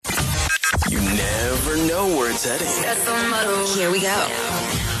know where it's heading. That's the motto. Here we go.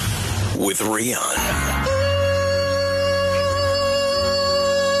 With Rian.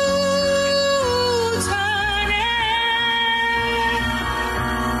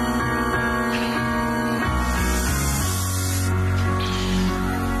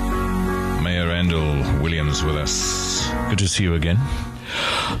 Mayor Randall Williams with us. Good to see you again.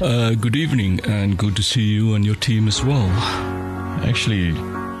 Good evening, and good to see you and your team as well. Actually,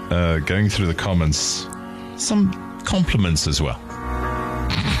 going through the comments, some compliments as well.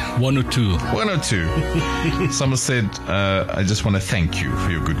 One or two. Someone said, I just want to thank you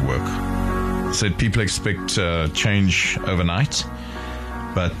for your good work. Said people expect change overnight.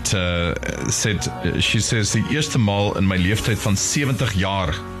 But she says, die eerste maal in my leeftyd van 70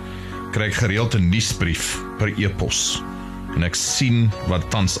 jaar kry ek gereeld 'n nuusbrief per e-pos. En ek sien wat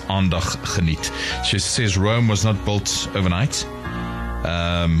tans aandag geniet. She says Rome was not built overnight.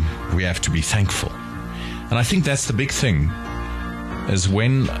 We have to be thankful. And I think that's the big thing, is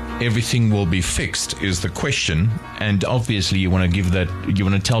when everything will be fixed is the question. And obviously you want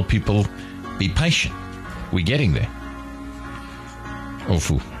to tell people, be patient. We're getting there.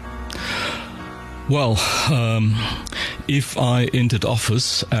 Ofu. Well, if I entered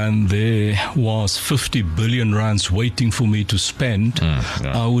office and there was 50 billion rands waiting for me to spend,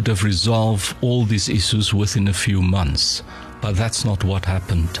 I would have resolved all these issues within a few months. But that's not what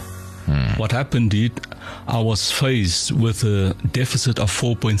happened. What happened is I was faced with a deficit of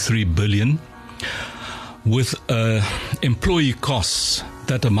 4.3 billion, with employee costs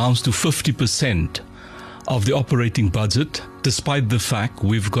that amounts to 50% of the operating budget, despite the fact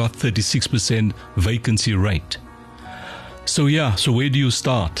we've got 36% vacancy rate. So where do you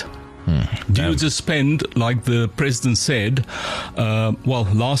start? Do you just spend, like the president said,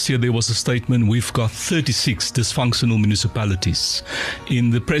 last year there was a statement, we've got 36 dysfunctional municipalities. In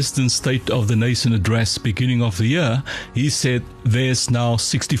the president's State of the Nation address beginning of the year, he said there's now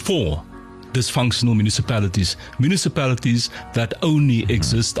 64 dysfunctional municipalities that only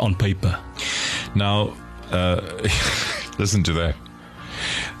exist on paper. Now, listen to that.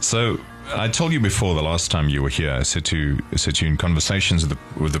 So I told you before the last time you were here, I said to you in conversations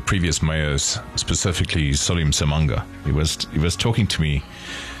with the previous mayors, specifically Solim Semanga, he was talking to me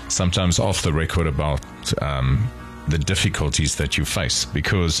sometimes off the record about the difficulties that you face,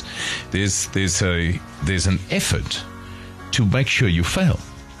 because there's an effort to make sure you fail.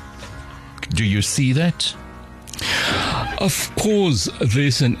 Do you see that? Of course,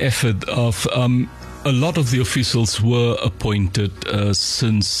 there's an effort of a lot of the officials were appointed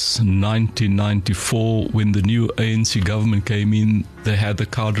since 1994 when the new ANC government came in. They had the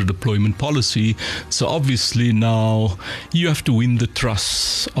cadre deployment policy. So obviously now you have to win the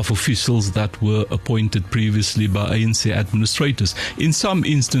trust of officials that were appointed previously by ANC administrators. In some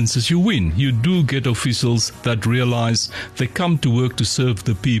instances you win. You do get officials that realize they come to work to serve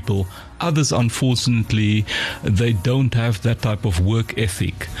the people. Others, unfortunately, they don't have that type of work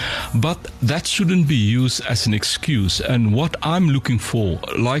ethic. But that shouldn't be used as an excuse. And what I'm looking for,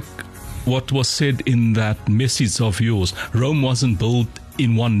 like what was said in that message of yours, Rome wasn't built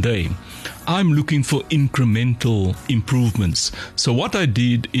in one day. I'm looking for incremental improvements. So what I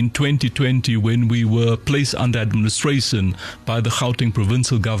did in 2020 when we were placed under administration by the Gauteng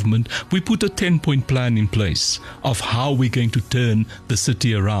provincial government, we put a 10-point plan in place of how we're going to turn the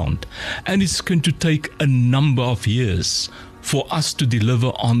city around. And it's going to take a number of years for us to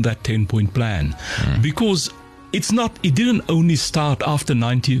deliver on that 10-point plan. Because it didn't only start after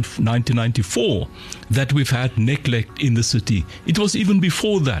 1994 that we've had neglect in the city. It was even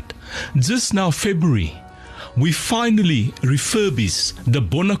before that. Just now, February, we finally refurbished the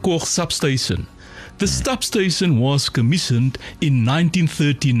Bonnekoog substation. The substation was commissioned in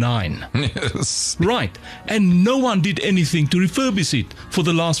 1939. Yes. Right. And no one did anything to refurbish it for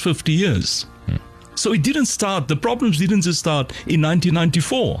the last 50 years. So it didn't start, the problems didn't just start in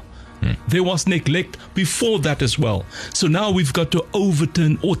 1994. There was neglect before that as well. So now we've got to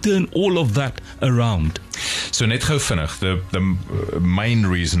overturn or turn all of that around. So net gou vinnig, the main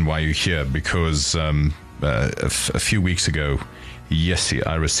reason why you're here, because a few weeks ago, yes,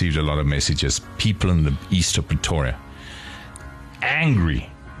 I received a lot of messages. People in the east of Pretoria angry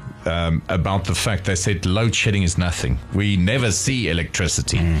about the fact they said load shedding is nothing. We never see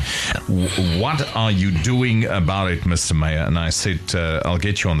electricity. What are you doing about it, Mr. Mayor? And I said I'll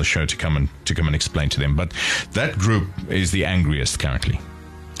get you on the show to come and explain to them. But that group is the angriest currently.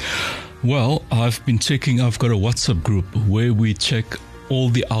 Well, I've been checking. I've got a WhatsApp group where we check all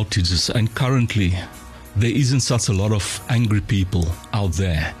the outages, and currently there isn't such a lot of angry people out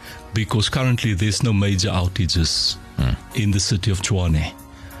there, because currently there's no major outages in the city of Tshwane.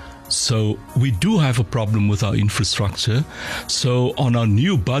 So we do have a problem with our infrastructure. So on our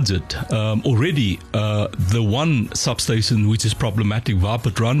new budget, already the one substation which is problematic,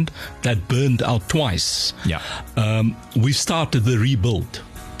 Wapenrand, that burned out twice. Yeah. We started the rebuild.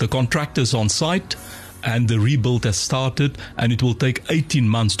 The contractor's on site and the rebuild has started, and it will take 18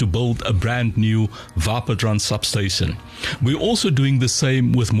 months to build a brand new Wapenrand substation. We're also doing the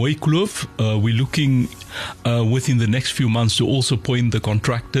same with Mooikloof. We're looking within the next few months to also appoint the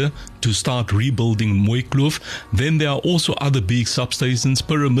contractor to start rebuilding Mooikloof. Then there are also other big substations,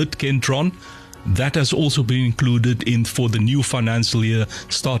 Pyramid, Kentron. That has also been included in for the new financial year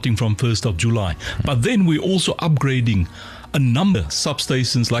starting from 1st of July. But then we're also upgrading a number of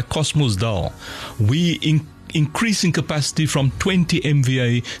substations like Cosmosdal. We increasing capacity from 20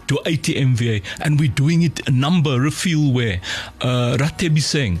 MVA to 80 MVA, and we're doing it a number, Refilware,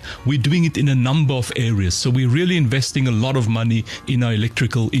 Ratebiseng. We're doing it in a number of areas. So we're really investing a lot of money in our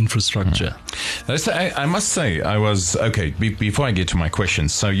electrical infrastructure. I must say, I was, okay, before I get to my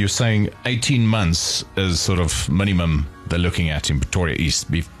questions, so you're saying 18 months is sort of minimum they're looking at in Pretoria East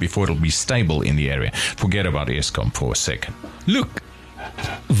before it'll be stable in the area. Forget about Eskom for a second. Look,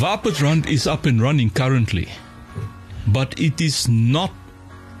 Wapenrand is up and running currently, but it is not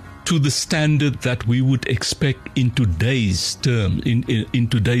to the standard that we would expect in today's term, in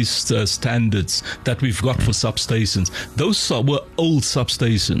today's standards that we've got for substations. Those were old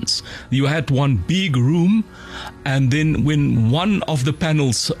substations. You had one big room, and then when one of the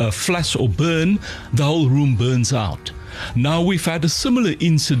panels flash or burn, the whole room burns out. Now we've had a similar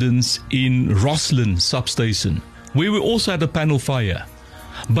incident in Roslyn substation, where we also had a panel fire.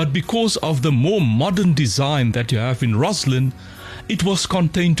 But because of the more modern design that you have in Roslyn, it was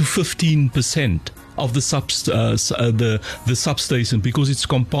contained to 15% of the substation because it's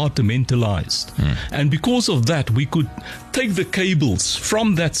compartmentalized. And because of that, we could take the cables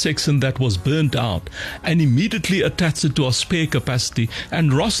from that section that was burnt out and immediately attach it to our spare capacity.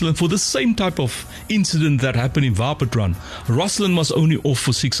 And Roslyn, for the same type of incident that happened in Wapenrand, Roslyn was only off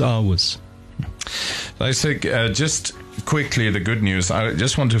for 6 hours. I think just quickly, the good news, I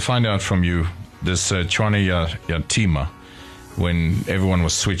just want to find out from you, this Tshwane Yatima, when everyone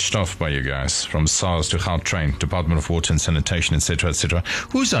was switched off by you guys, from SARS to Gautrain, Department of Water and Sanitation, etc., etc.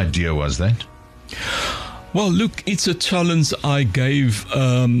 Whose idea was that? Well, look, it's a challenge I gave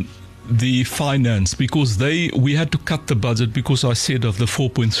the finance, because we had to cut the budget because I said of the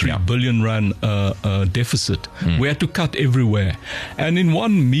 4.3 billion rand deficit. We had to cut everywhere. And in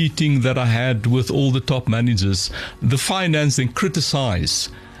one meeting that I had with all the top managers, the finance then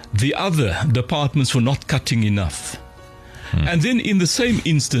criticized the other departments for not cutting enough. And then in the same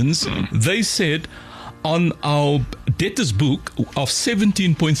instance, they said on our debtors book of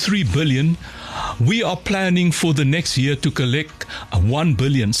 17.3 billion, we are planning for the next year to collect 1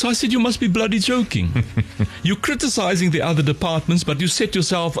 billion. So I said, you must be bloody joking. You're criticizing the other departments, but you set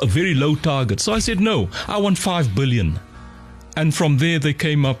yourself a very low target. So I said, no, I want 5 billion. And from there, they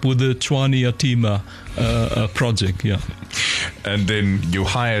came up with the Tshwane Yatima project, yeah. And then you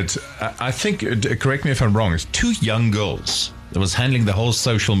hired, I think, correct me if I'm wrong, it's 2 young girls that was handling the whole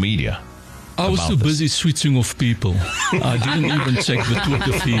social media. I was too busy switching off people. I didn't even check the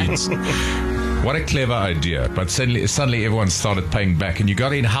Twitter feeds. What a clever idea. But suddenly everyone started paying back. And you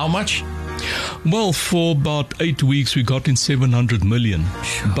got in how much? Well, for about 8 weeks, we got in 700 million.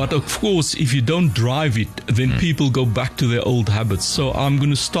 Sure. But of course, if you don't drive it, then people go back to their old habits. So I'm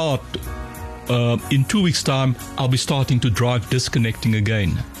going to start, in 2 weeks' time, I'll be starting to drive disconnecting again.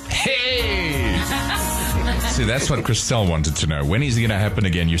 Hey! See, that's what Christelle wanted to know. When is it going to happen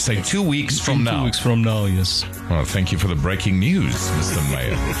again? You say 2 weeks from now. 2 weeks from now, yes. Well, thank you for the breaking news, Mr.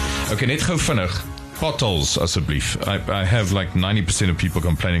 Mayor. Okay, net gou vinnig. Potholes, asseblief. I have like 90% of people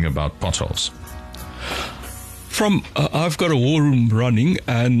complaining about potholes. I've got a war room running,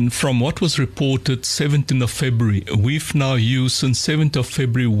 and from what was reported 17th of February, we've now used, since 7th of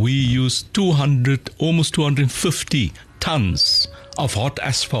February, we used almost 250 tons of hot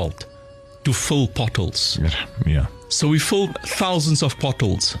asphalt to fill potholes. Yeah. So we filled thousands of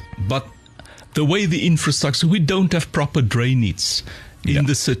potholes, but the way the infrastructure, we don't have proper drainage in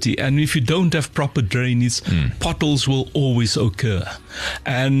the city, and if you don't have proper drainage, potholes will always occur.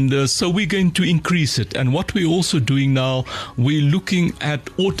 And so we're going to increase it. And what we're also doing now, we're looking at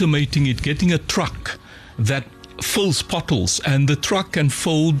automating it, getting a truck that fills potholes, and the truck can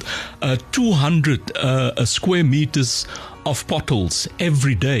fill 200 square meters of potholes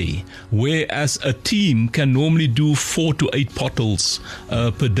every day, whereas a team can normally do 4 to 8 potholes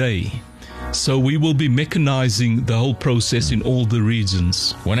per day. So we will be mechanizing the whole process in all the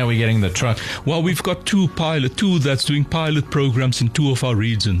regions. When are we getting the truck? Well, we've got two that's doing pilot programs in 2 of our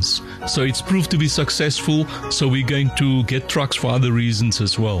regions. So it's proved to be successful. So we're going to get trucks for other regions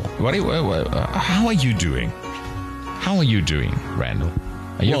as well. How are you doing? How are you doing, Randall?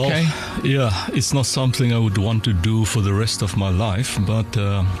 Are you okay? Yeah, it's not something I would want to do for the rest of my life, but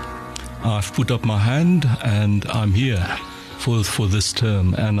I've put up my hand and I'm here for this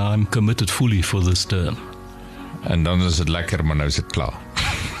term, and I'm committed fully for this term. En dan is dit lekker, maar nou is dit klaar.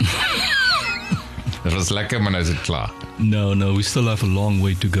 It was lekker, maar nou is dit klaar. No, we still have a long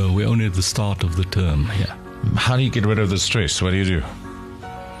way to go. We're only at the start of the term. Yeah. How do you get rid of the stress? What do you do?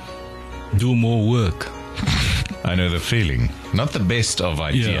 Do more work. I know the feeling. Not the best of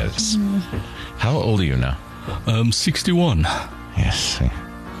ideas. Yeah. How old are you now? 61. Yes.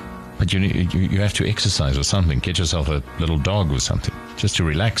 But you have to exercise or something. Get yourself a little dog or something, just to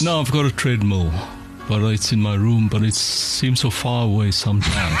relax. No, I've got a treadmill, but it's in my room, but it seems so far away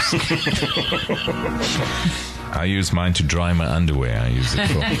sometimes. I use mine to dry my underwear. I use it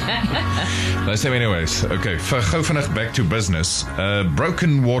for. So anyways, okay. Gou vinnig back to business.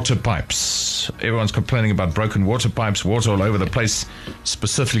 Broken water pipes. Everyone's complaining about broken water pipes, water all over the place,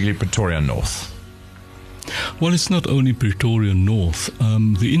 specifically Pretoria North. Well, it's not only Pretoria North.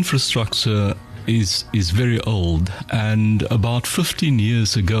 The infrastructure is very old, and about 15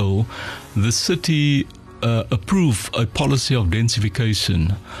 years ago, the city approved a policy of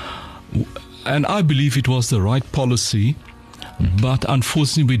densification. And I believe it was the right policy, but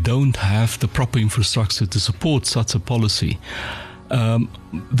unfortunately we don't have the proper infrastructure to support such a policy.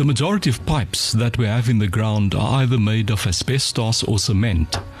 The majority of pipes that we have in the ground are either made of asbestos or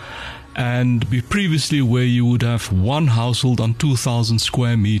cement. And previously, where you would have one household on 2,000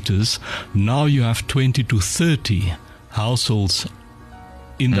 square meters, now you have 20 to 30 households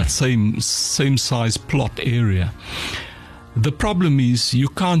in that same size plot area. The problem is you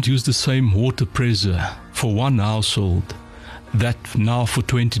can't use the same water pressure for one household that now for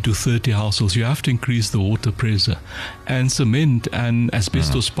 20 to 30 households. You have to increase the water pressure. And cement and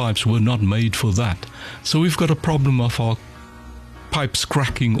asbestos pipes were not made for that. So we've got a problem of our pipes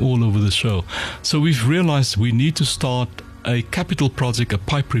cracking all over the show. So we've realized we need to start a capital project, a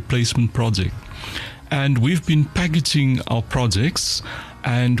pipe replacement project. And we've been packaging our projects,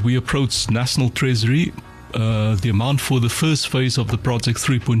 and we approached National Treasury. The amount for the first phase of the project,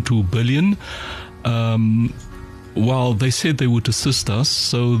 3.2 billion. Well, they said they would assist us,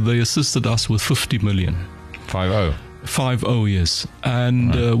 so they assisted us with 50 million. 50? 50, yes.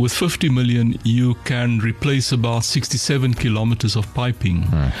 And with 50 million, you can replace about 67 kilometers of piping.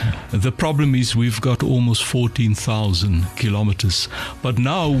 The problem is we've got almost 14,000 kilometers. But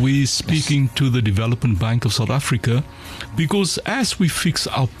now we're speaking to the Development Bank of South Africa, because as we fix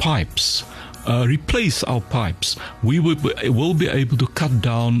our pipes, replace our pipes, we will be able to cut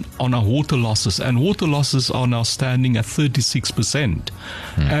down on our water losses, and water losses are now standing at 36%.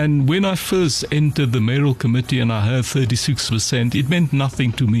 And when I first entered the mayoral committee and I heard 36%, it meant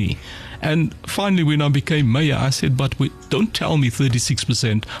nothing to me. And finally, when I became mayor, I said, but don't tell me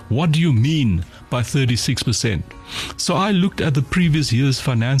 36%. What do you mean by 36%? So I looked at the previous year's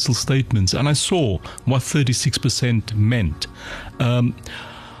financial statements and I saw what 36% meant.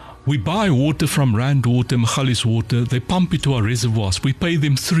 We buy water from Rand Water, Magalies Water. They pump it to our reservoirs. We pay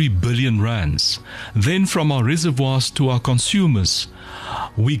them 3 billion rands. Then from our reservoirs to our consumers,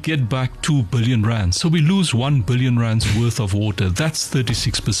 we get back 2 billion rands. So we lose 1 billion rands worth of water. That's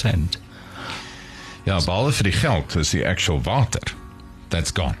 36%. Ja, behalve vir die geld is die actual water.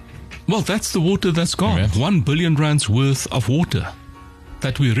 That's gone. Well, that's the water that's gone. Right. 1 billion rands worth of water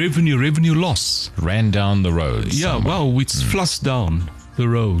that we revenue loss. Ran down the road. Yeah, well, it's flushed down the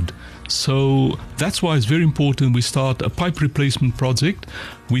road. So that's why it's very important we start a pipe replacement project.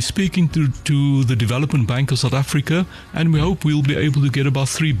 We're speaking to the Development Bank of South Africa, and we hope we'll be able to get about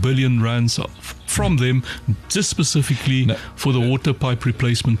 3 billion rands from them just specifically for the water pipe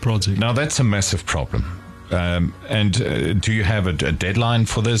replacement project. Now that's a massive problem. And do you have a deadline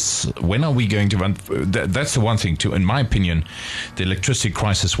for this? When are we going to run? That's the one thing too. In my opinion, the electricity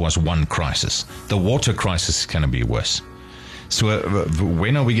crisis was one crisis. The water crisis is going to be worse. So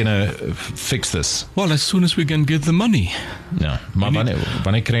when are we going to fix this? Well, as soon as we can get the money. Ja, maar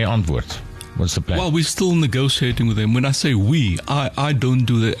wanneer kry jy antwoord? What's the plan? Well, we're still negotiating with them. When I say we, I don't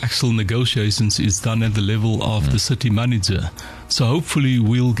do the actual negotiations. It's done at the level of the city manager. So hopefully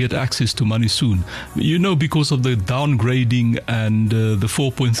we'll get access to money soon. You know, because of the downgrading and the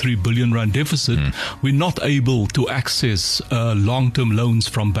 4.3 billion rand deficit, we're not able to access long-term loans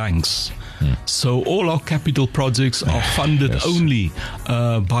from banks. So all our capital projects are funded only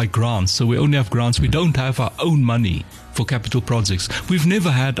by grants. So we only have grants. We don't have our own money for capital projects. We've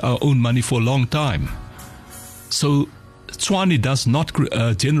never had our own money for a long time. So Tshwane does not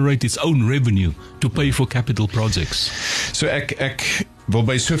generate its own revenue to pay for capital projects. So ek wil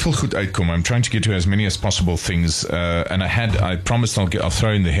by soveel goed uitkom. I'm trying to get to as many as possible things, and I promised I'll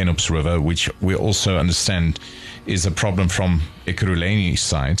throw in the Henops River, which we also understand is a problem from Ekurhuleni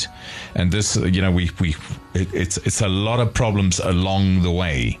side, and this, it's a lot of problems along the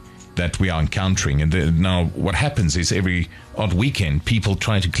way that we are encountering. And now what happens is every odd weekend people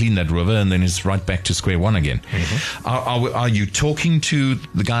try to clean that river, and then it's right back to square one again. Are you talking to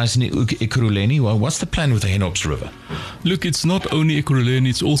the guys in Ekurhuleni? Well, what's the plan with the Henops River? Look, it's not only Ekurhuleni,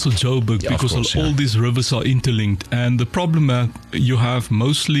 it's also Joburg, because all these rivers are interlinked. And the problem you have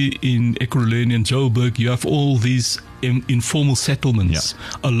mostly in Ekurhuleni and Joburg, you have all these informal settlements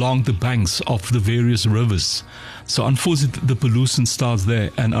along the banks of the various rivers. So unfortunately, the pollution starts there,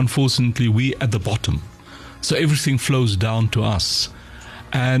 and unfortunately, we at the bottom. So everything flows down to us.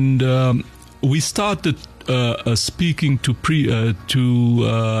 And we started speaking to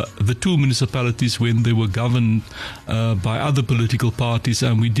the two municipalities when they were governed by other political parties,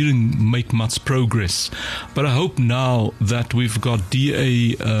 and we didn't make much progress. But I hope now that we've got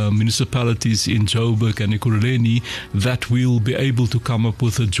DA municipalities in Joburg and Ekurhuleni, that we'll be able to come up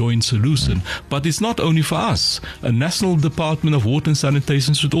with a joint solution. But it's not only for us. A National Department of Water and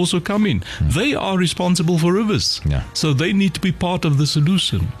Sanitation should also come in. They are responsible for rivers. So they need to be part of the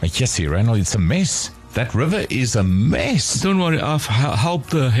solution. Yes, Randall, it's a mess. That river is a mess. Don't worry, I've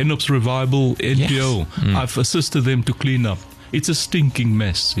helped the Henops Revival NPO. I've assisted them to clean up. It's a stinking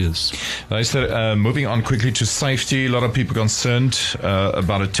mess, yes. Moving on quickly to safety, a lot of people concerned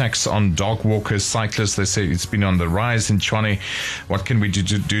about attacks on dog walkers, cyclists. They say it's been on the rise in Tshwane. What can we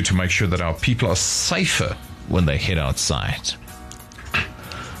do to make sure that our people are safer when they head outside?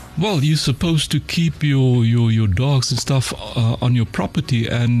 Well, you're supposed to keep your dogs and stuff on your property,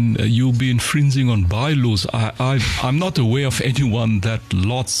 and you'll be infringing on bylaws. I'm not aware of anyone that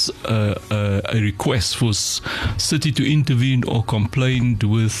lodges a request for city to intervene or complain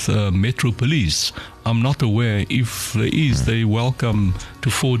with Metro Police. I'm not aware. If there is, they're welcome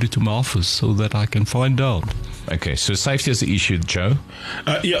to forward it to my office so that I can find out. Okay, so safety is the issue, Joe?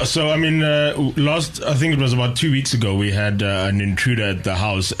 So I mean, I think it was about 2 weeks ago, we had an intruder at the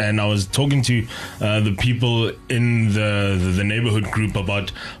house, and I was talking to the people in the neighborhood group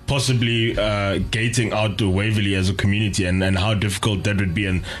about possibly gating out to Waverley as a community, and how difficult that would be.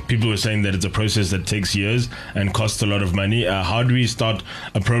 And people were saying that it's a process that takes years and costs a lot of money. How do we start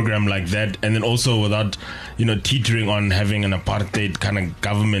a program like that, and then also without teetering on having an apartheid kind of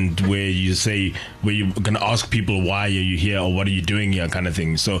government where you're going to ask people, why are you here, or what are you doing here, kind of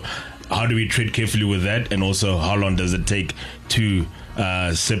thing. So how do we tread carefully with that, and also how long does it take to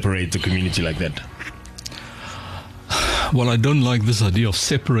separate the community like that? Well, I don't like this idea of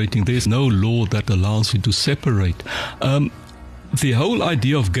separating. There's no law that allows you to separate. The whole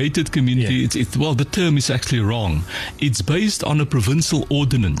idea of gated community, the term is actually wrong. It's based on a provincial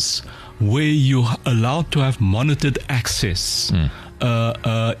ordinance where you're allowed to have monitored access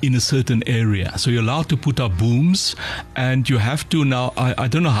in a certain area. So you're allowed to put up booms, and you have to now, I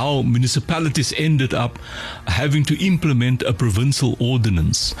don't know how municipalities ended up having to implement a provincial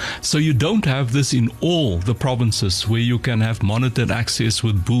ordinance. So you don't have this in all the provinces where you can have monitored access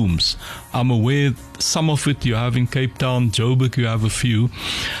with booms. I'm aware some of it you have in Cape Town, Joburg you have a few.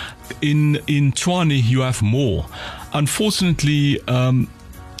 In Tshwane you have more. Unfortunately,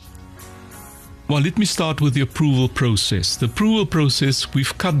 well, let me start with the approval process. The approval process,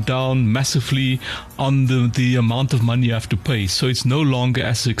 we've cut down massively on the amount of money you have to pay. So it's no longer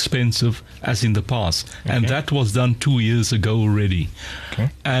as expensive as in the past. Okay. And that was done 2 years ago already.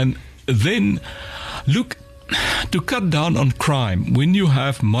 Okay. And then, look, to cut down on crime, when you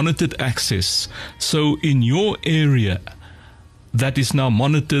have monitored access, so in your area that is now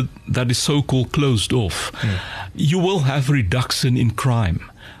monitored, that is so-called closed off, you will have reduction in crime.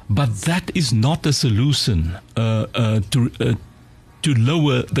 But that is not a solution to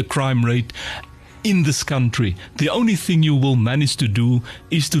lower the crime rate in this country. The only thing you will manage to do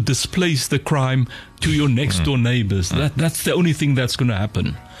is to displace the crime to your next door neighbors. That's the only thing that's going to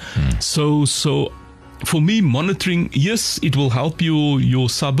happen. So for me, monitoring, yes, it will help your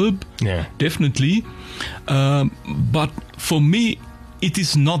suburb, definitely. But for me, it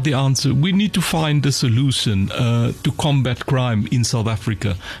is not the answer. We need to find a solution to combat crime in South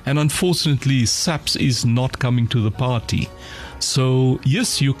Africa. And unfortunately, SAPS is not coming to the party. So,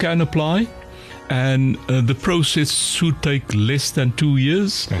 yes, you can apply. And the process should take less than 2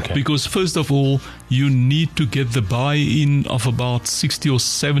 years, because first of all, you need to get the buy-in of about 60 or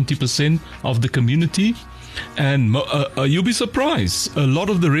 70% of the community. And you'll be surprised, a lot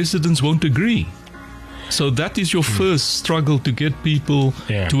of the residents won't agree. So that is your first struggle, to get people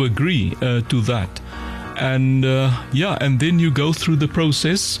to agree to that. And and then you go through the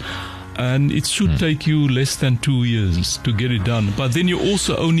process, and it should take you less than 2 years to get it done. But then you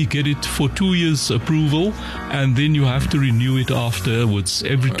also only get it for 2 years approval, and then you have to renew it afterwards.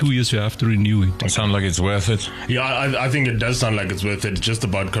 Every 2 years you have to renew it. It sounds like it's worth it. Yeah, I think it does sound like it's worth it. It's just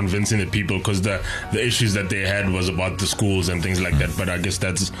about convincing the people, because the issues that they had was about the schools and things like that. But I guess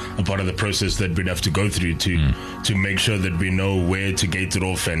that's a part of the process that we'd have to go through to make sure that we know where to gate it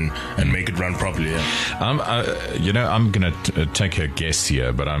off and make it run properly. Yeah. I'm going to take a guess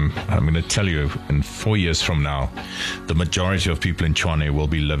here, but I'm going to tell you, in 4 years from now, the majority of people in Tshwane will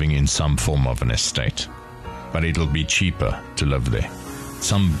be living in some form of an estate, but it'll be cheaper to live there.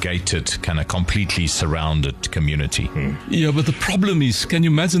 Some gated, kind of completely surrounded community. Yeah, but the problem is, can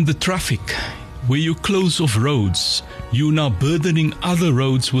you imagine the traffic? Where you close off roads, you're now burdening other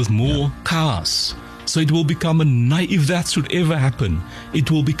roads with more cars. So it will become if that should ever happen,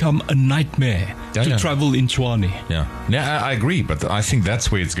 it will become a nightmare to travel in Tshwane. Yeah, I agree, but I think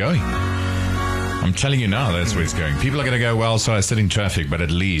that's where it's going. I'm telling you now, that's where it's going. People are going to go, well, so I sit in traffic, but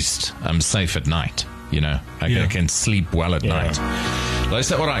at least I'm safe at night. I can sleep well at night.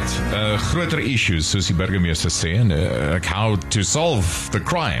 Luister, alright, groter issues, soos die burgemeester sê, en how to solve the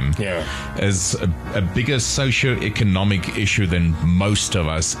crime is a bigger socio-economic issue than most of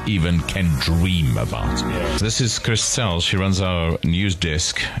us even can dream about. This is Christelle. She runs our news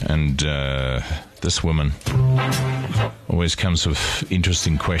desk, and this woman always comes with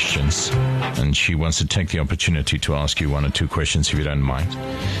interesting questions, and she wants to take the opportunity to ask you 1 or 2 questions, if you don't mind.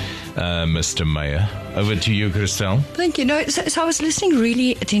 Mr. Mayor, over to you, Christelle. Thank you. So I was listening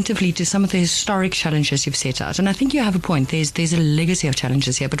really attentively to some of the historic challenges you've set out, and I think you have a point. There's a legacy of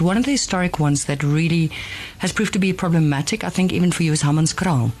challenges here, but one of the historic ones that really has proved to be problematic, I think even for you, is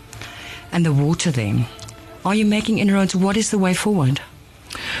Hammanskraal and the water there. Are you making inroads? What is the way forward?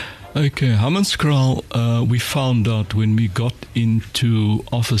 Okay, Hammanskraal, we found out when we got into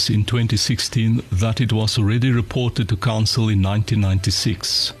office in 2016 that it was already reported to council in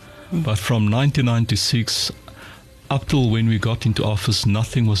 1996. But from 1996 up till when we got into office,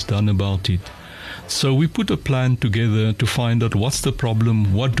 nothing was done about it. So we put a plan together to find out what's the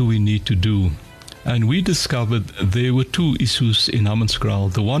problem, what do we need to do. And we discovered there were 2 issues in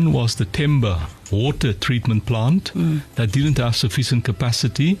Hammanskraal. The one was the Temba water treatment plant that didn't have sufficient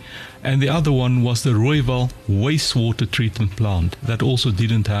capacity, and the other one was the Rooiwal wastewater treatment plant that also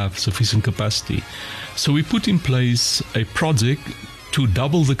didn't have sufficient capacity. So we put in place a project to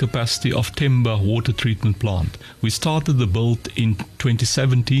double the capacity of Temba water treatment plant. We started the build in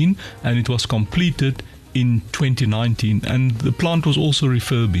 2017, and it was completed in 2019, and the plant was also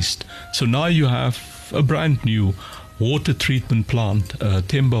refurbished. So now you have a brand new water treatment plant,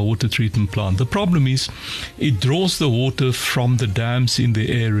 Temba water treatment plant. The problem is it draws the water from the dams in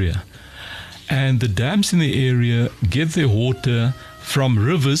the area, and the dams in the area get their water from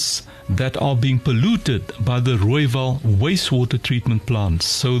rivers that are being polluted by the Rooiwal wastewater treatment plant.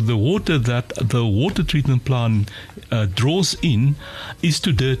 So the water that the water treatment plant draws in is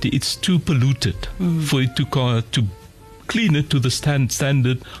too dirty, it's too polluted for it to clean it to the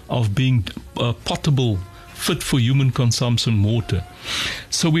standard of being potable, fit for human consumption water.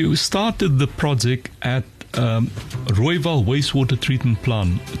 So we started the project at Rooiwal wastewater treatment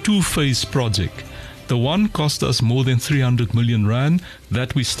plant, 2-phase project. The one cost us more than 300 million rand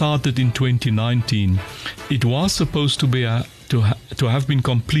that we started in 2019. It was supposed to be to have been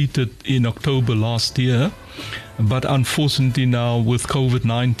completed in October last year, but unfortunately now with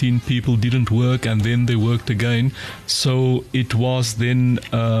COVID-19 people didn't work, and then they worked again, so it was then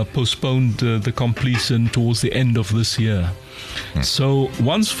postponed the completion towards the end of this year. So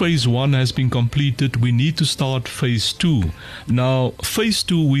once phase 1 has been completed, we need to start phase 2. Now phase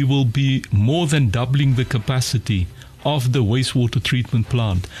 2, we will be more than doubling the capacity of the wastewater treatment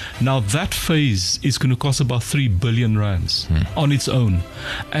plant. Now that phase is going to cost about 3 billion rands on its own,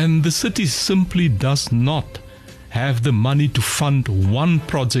 and the city simply does not have the money to fund one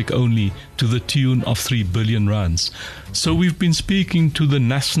project only to the tune of 3 billion rands. So we've been speaking to the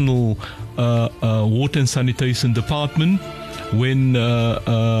National Water and Sanitation Department. When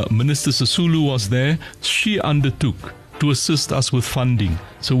Minister Sisulu was there, she undertook to assist us with funding.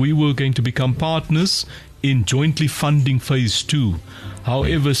 So we were going to become partners in jointly funding phase 2.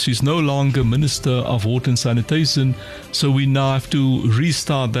 However, she's no longer Minister of Water and Sanitation, so we now have to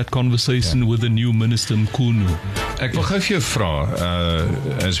restart that conversation with the new Minister, Mkhunu. Ek wil gou vir jou vra,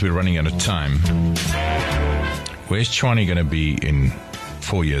 as we're running out of time, where's Tshwane going to be in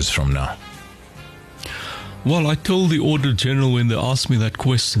 4 years from now? Well, I told the Auditor General when they asked me that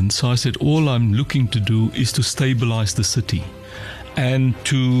question, so I said all I'm looking to do is to stabilize the city and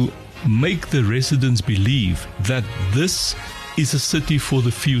to make the residents believe that this is a city for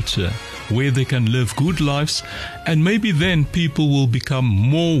the future where they can live good lives, and maybe then people will become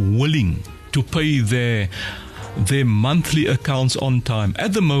more willing to pay their monthly accounts on time.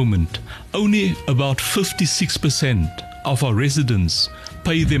 At the moment, only about 56% of our residents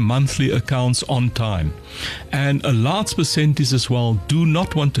pay their monthly accounts on time, and a large percentage as well do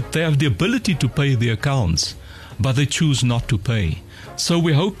not want to. They have the ability to pay their accounts, but they choose not to pay. So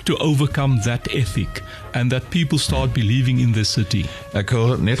we hope to overcome that ethic and that people start believing in the city. Ek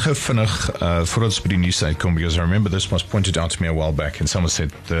wil net gou vinnig voor ons by die nuus uitkom, because I remember this was pointed out to me a while back, and someone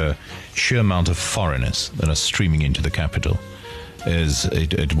said the sheer amount of foreigners that are streaming into the capital is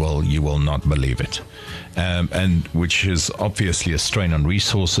you will not believe it. And which is obviously a strain on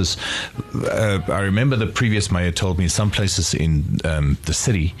resources. I remember the previous mayor told me some places in the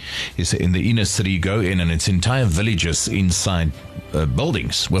city, is in the inner city, you go in and it's entire villages inside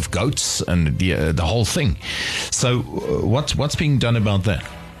buildings with goats and the whole thing. So what's being done about that?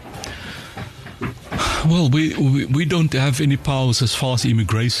 Well, we don't have any powers as far as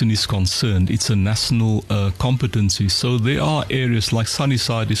immigration is concerned. It's a national competency. So there are areas like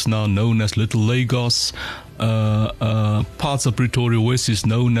Sunnyside is now known as Little Lagos. Parts of Pretoria West is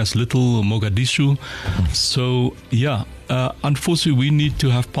known as Little Mogadishu. So, unfortunately, we need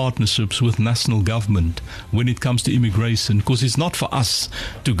to have partnerships with national government when it comes to immigration, because it's not for us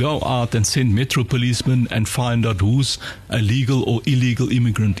to go out and send metro policemen and find out who's a legal or illegal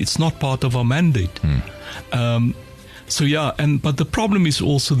immigrant. It's not part of our mandate. But the problem is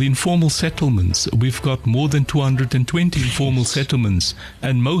also the informal settlements. We've got more than 220 informal settlements,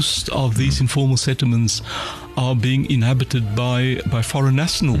 and most of these informal settlements are being inhabited by foreign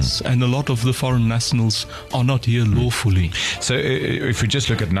nationals, and a lot of the foreign nationals are not here lawfully. So if we just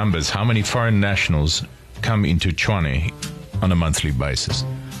look at numbers, how many foreign nationals come into Tshwane on a monthly basis?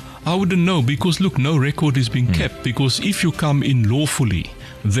 I wouldn't know, because look, no record is being kept, because if you come in lawfully,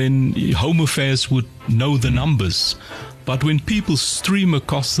 then Home Affairs would know the numbers. But when people stream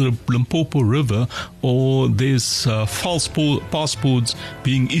across the Limpopo River, or there's false passports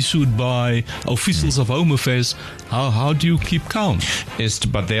being issued by officials of Home Affairs, how do you keep count?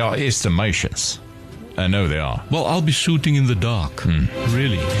 But there are estimations. I know there are. Well, I'll be shooting in the dark,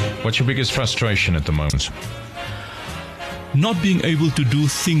 really. What's your biggest frustration at the moment? Not being able to do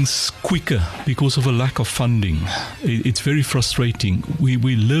things quicker because of a lack of funding. It's very frustrating.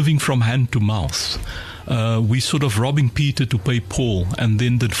 We're living from hand to mouth. We sort of robbing Peter to pay Paul, and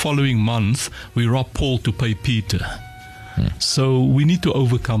then the following month we rob Paul to pay Peter. So we need to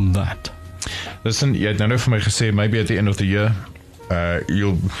overcome that. Listen, jy het nou vir my gesê maybe at the end of the year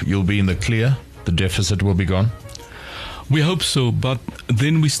you'll be in the clear, the deficit will be gone. We hope so, but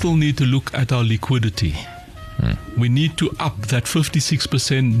then we still need to look at our liquidity. We need to up that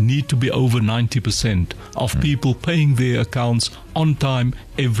 56%, need to be over 90% of people paying their accounts on time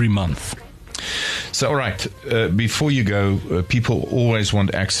every month. So, all right, before you go, people always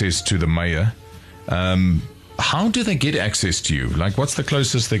want access to the mayor. How do they get access to you? Like, what's the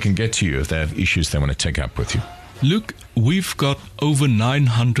closest they can get to you if they have issues they want to take up with you? Look, we've got over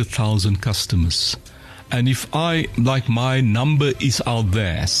 900,000 customers. And my number is out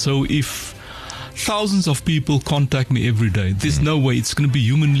there. So if thousands of people contact me every day, there's no way, it's going to be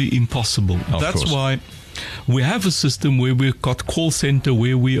humanly impossible. That's why we have a system where we've got call center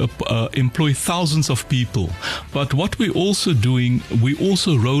where we employ thousands of people. But what we're also doing, we're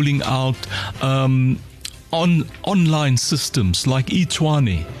also rolling out online systems like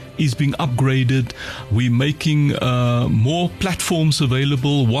Tshwane is being upgraded. We're making more platforms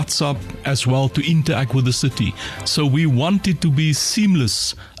available, WhatsApp as well, to interact with the city. So we want it to be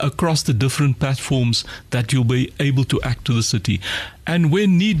seamless across the different platforms that you'll be able to act to the city. And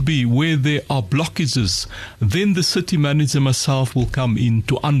when need be, where there are blockages, then the city manager myself will come in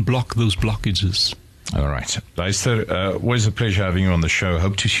to unblock those blockages. All right. Luister, always a pleasure having you on the show.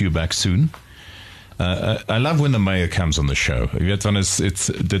 Hope to see you back soon. I love when the mayor comes on the show. It's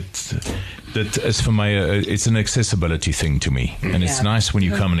for me, it's an accessibility thing to me, and it's nice when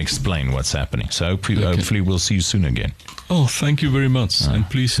you come and explain what's happening. So hopefully we'll see you soon again. Oh, thank you very much, and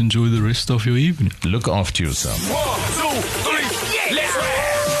please enjoy the rest of your evening. Look after yourself. 1, 2, 3, let's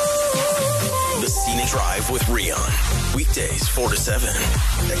ride. The Scenic Drive with Rian. Weekdays 4 to 7.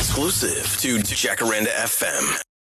 Exclusive to Jacaranda FM.